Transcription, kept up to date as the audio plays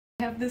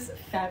I have this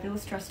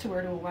fabulous dress to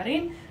wear to a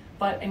wedding,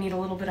 but I need a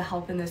little bit of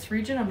help in this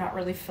region. I'm not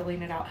really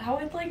filling it out how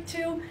I'd like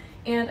to,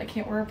 and I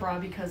can't wear a bra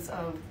because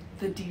of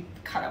the deep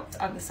cutouts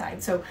on the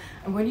side. So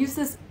I'm going to use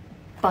this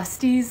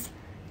Busties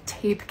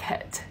tape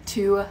kit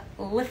to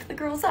lift the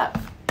girls up.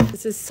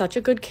 This is such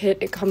a good kit.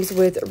 It comes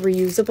with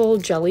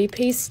reusable jelly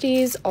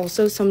pasties,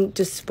 also some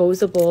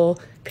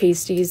disposable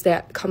pasties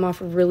that come off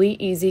really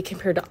easy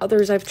compared to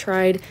others I've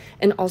tried,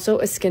 and also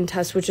a skin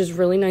test, which is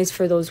really nice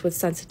for those with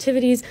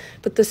sensitivities.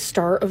 But the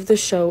star of the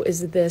show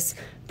is this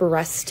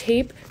breast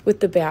tape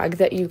with the bag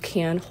that you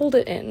can hold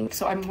it in.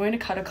 So I'm going to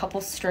cut a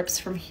couple strips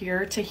from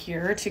here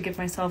to give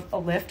myself a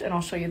lift, and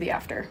I'll show you the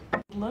after.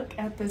 Look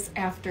at this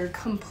after,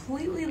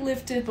 completely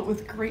lifted but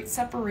with great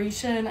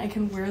separation. I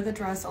can wear the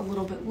dress a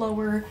little bit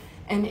lower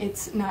and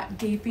it's not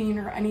gaping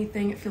or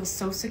anything. It feels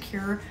so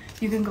secure.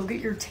 You can go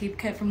get your tape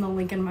kit from the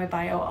link in my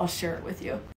bio. I'll share it with you.